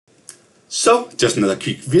So, just another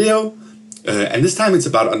quick video, and this time it's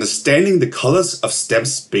about understanding the colors of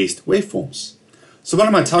stems-based waveforms. So what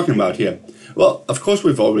am I talking about here? Well, of course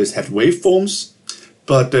we've always had waveforms,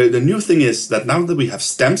 but the new thing is that now that we have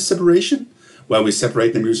stem separation, where we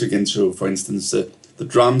separate the music into, for instance, the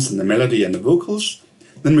drums and the melody and the vocals,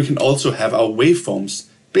 then we can also have our waveforms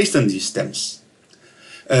based on these stems.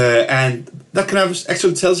 And that kind of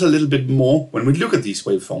actually tells a little bit more when we look at these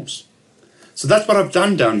waveforms. So that's what I've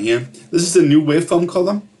done down here. This is the new waveform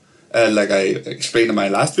column, like I explained in my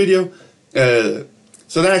last video.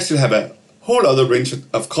 So they actually have a whole other range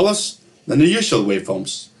of colors than the usual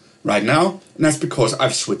waveforms right now, and that's because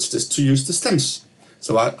I've switched this to use the stems.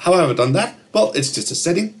 So how have I done that? Well, it's just a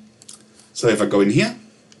setting. So if I go in here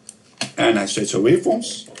and I search for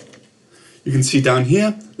waveforms, you can see down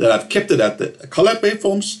here that I've kept it at the colored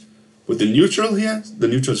waveforms with the neutral here, the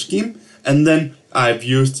neutral scheme, and then I've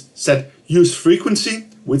set use frequency,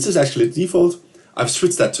 which is actually default. I've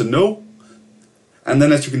switched that to no, and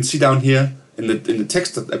then as you can see down here in the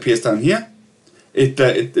text that appears down here,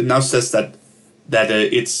 it now says that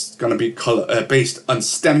it's gonna be based on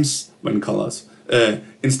stems when colors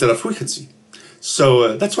instead of frequency.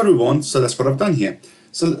 So that's what we want. So that's what I've done here.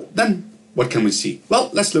 So then what can we see? Well,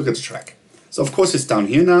 let's look at the track. So of course it's down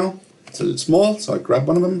here now. It's a little small, so I grab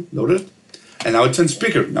one of them, load it, and now it turns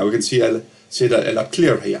bigger. Now we can see it a lot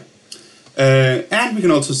clearer here. And we can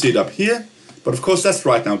also see it up here, but of course that's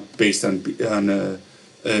right now based on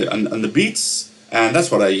the beats, and that's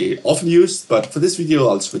what I often use. But for this video,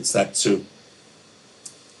 I'll switch that to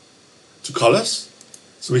colors,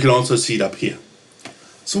 so we can also see it up here.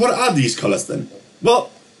 So what are these colors then? Well,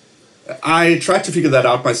 I tried to figure that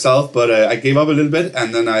out myself, but I gave up a little bit,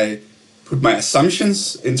 and then I put my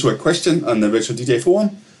assumptions into a question on the Virtual DJ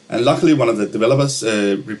forum, and luckily one of the developers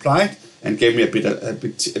replied and gave me a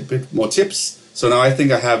bit more tips. So now I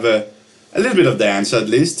think I have a little bit of the answer at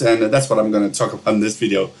least, and that's what I'm going to talk about in this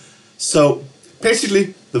video. So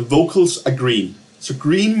basically the vocals are green. So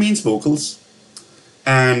green means vocals,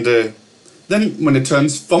 and then when it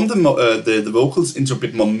turns from the vocals into a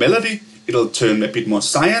bit more melody, it'll turn a bit more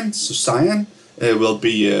cyan. So cyan will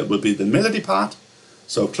be the melody part.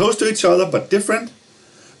 So close to each other but different.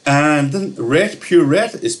 And then red, pure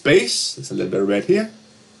red is bass. There's a little bit of red here.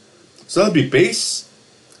 So that'll be bass,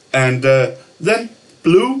 and then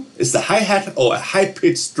blue is the hi-hat or a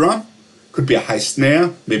high-pitched drum. Could be a high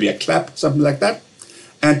snare, maybe a clap, something like that.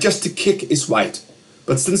 And just the kick is white.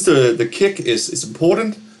 But since the kick is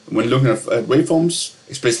important when looking at waveforms,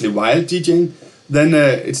 especially while DJing, then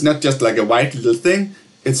it's not just like a white little thing.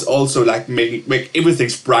 It's also like make everything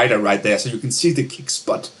brighter right there, so you can see the kick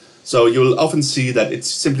spot. So you'll often see that it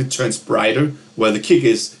simply turns brighter where the kick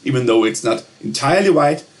is, even though it's not entirely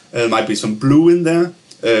white. There might be some blue in there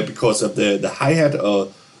because of the hi-hat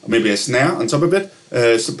or maybe a snare on top of it,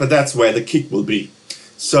 but that's where the kick will be.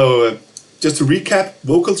 So just to recap,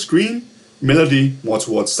 vocals green, melody more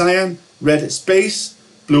towards cyan, red is bass,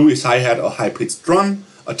 blue is hi-hat or high-pitched drum,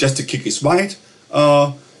 or just the kick is white,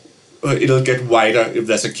 or it'll get whiter if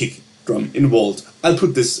there's a kick drum involved. I'll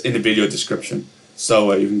put this in the video description,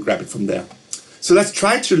 so you can grab it from there. So let's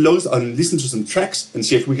try to load and listen to some tracks and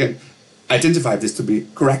see if we can identify this to be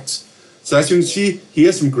correct. So as you can see,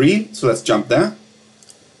 here's some green, so let's jump there.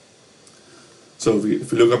 So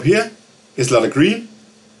if we look up here, here's a lot of green,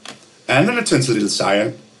 and then it turns a little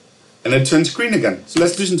cyan, and it turns green again. So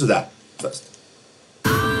let's listen to that first.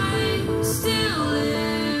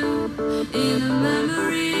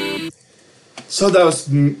 So there was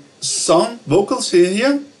song vocals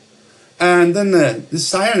here, and then the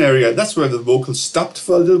cyan area, that's where the vocals stopped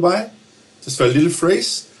for a little while, just for a little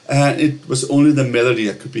phrase. And it was only the melody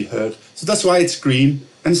that could be heard. So that's why it's green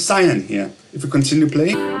and cyan here. If we continue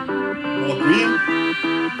playing, more green,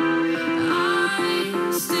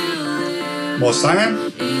 more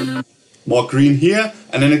cyan, more green here,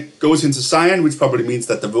 and then it goes into cyan, which probably means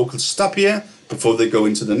that the vocals stop here before they go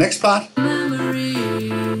into the next part.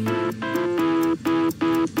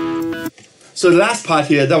 So the last part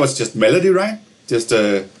here, that was just melody, right? Just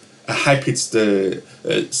a high-pitched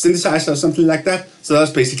synthesizer or something like that. So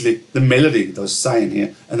that's basically the melody that was cyan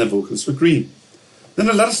here, and the vocals were green. Then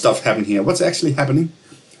a lot of stuff happened here. What's actually happening?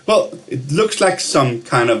 Well, it looks like some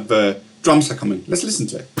kind of drums are coming. Let's listen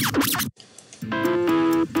to it.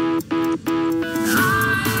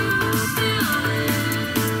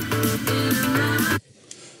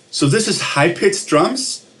 So this is high-pitched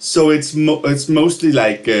drums. So it's mostly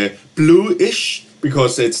like blue-ish,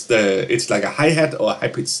 because it's like a hi-hat or a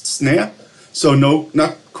high-pitched snare. So no,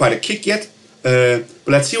 not quite a kick yet. But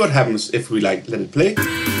let's see what happens if we let it play.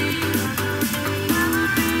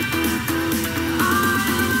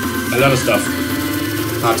 a lot of stuff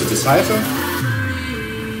hard to decipher.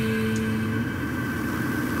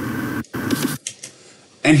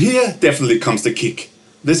 And here definitely comes the kick.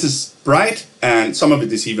 This is bright, and some of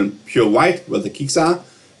it is even pure white, where the kicks are,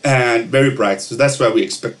 and very bright. So that's where we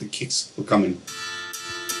expect the kicks will come in.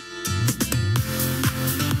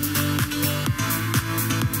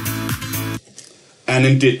 And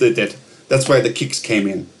indeed they did. That's where the kicks came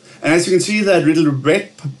in. And as you can see, that little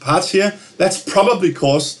red parts here, that's probably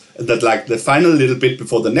because that like the final little bit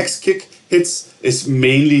before the next kick hits is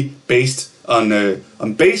mainly based on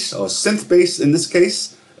bass or synth bass in this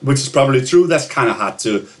case, which is probably true. That's kind of hard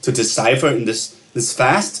to decipher in this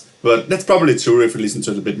fast, but that's probably true if you listen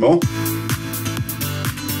to it a bit more.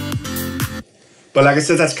 But like I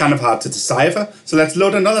said, that's kind of hard to decipher. So let's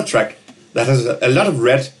load another track that has a lot of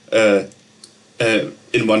red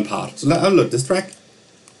in one part. So I'll load this track.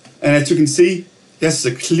 And as you can see, there's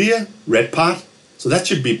a clear red part. So that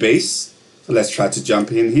should be bass. So let's try to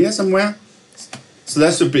jump in here somewhere. So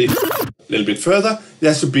that should be a little bit further.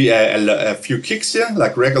 There should be a few kicks here,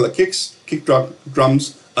 like regular kicks, kick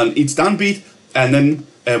drums on each downbeat. And then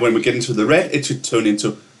when we get into the red, it should turn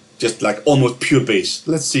into just like almost pure bass.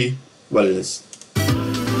 Let's see what it is.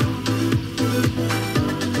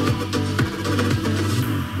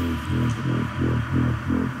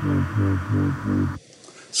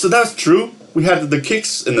 So that's true. We had the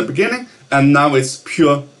kicks in the beginning, and now it's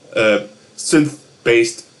pure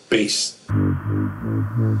synth-based bass.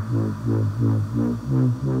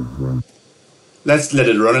 Let's let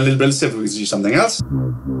it run a little bit, see if we can see something else.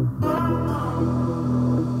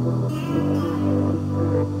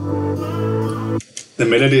 The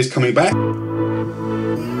melody is coming back.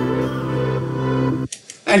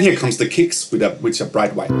 And here comes the kicks, which are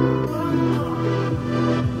bright white.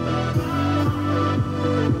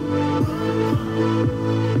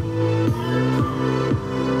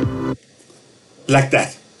 Like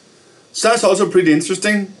that. So that's also pretty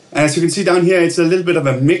interesting. And as you can see down here, it's a little bit of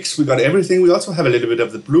a mix. We got everything. We also have a little bit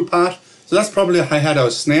of the blue part. So that's probably a hi-hat or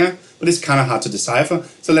a snare, but it's kind of hard to decipher.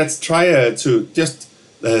 So let's try to just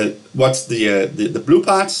watch the blue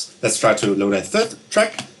parts. Let's try to load a third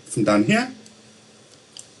track from down here.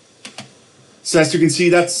 So as you can see,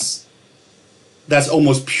 that's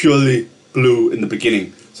almost purely blue in the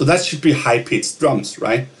beginning. So that should be high-pitched drums,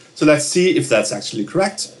 right? So let's see if that's actually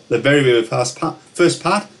correct. The very, very first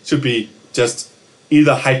part should be just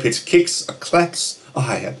either high-pitched kicks or claps or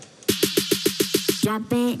hi-hat.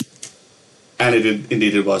 And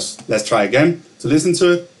indeed it was. Let's try again to listen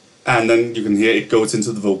to it. And then you can hear it goes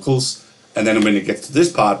into the vocals. And then when it gets to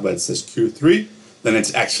this part where it says Q3, then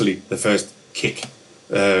it's actually the first kick.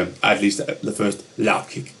 At least the first loud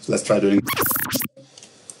kick. So let's try doing it.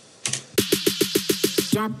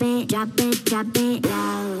 Drop it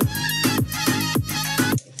loud.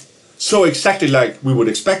 So exactly like we would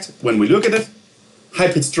expect when we look at it.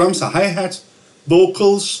 High-pitched drums are hi-hat,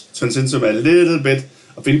 vocals turns into a little bit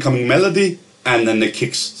of incoming melody, and then the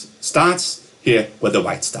kicks starts here where the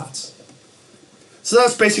white starts. So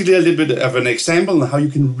that's basically a little bit of an example of how you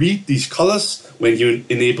can read these colors when you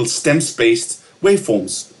enable stems-based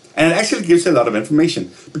waveforms. And it actually gives you a lot of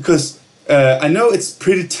information, because I know it's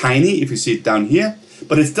pretty tiny if you see it down here,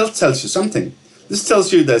 but it still tells you something. This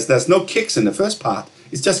tells you there's no kicks in the first part.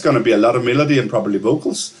 It's just going to be a lot of melody and probably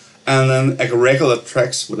vocals. And then a regular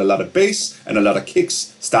tracks with a lot of bass and a lot of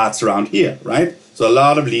kicks starts around here, right? So a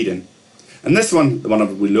lot of lead-in. And this one, the one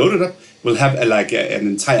that we loaded up, will have an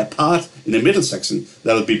entire part in the middle section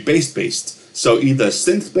that'll be bass-based. So either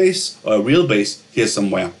synth bass or a real bass here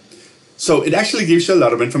somewhere. So it actually gives you a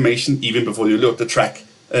lot of information even before you load the track.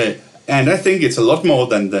 And I think it's a lot more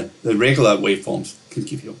than the regular waveforms can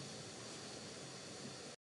give you.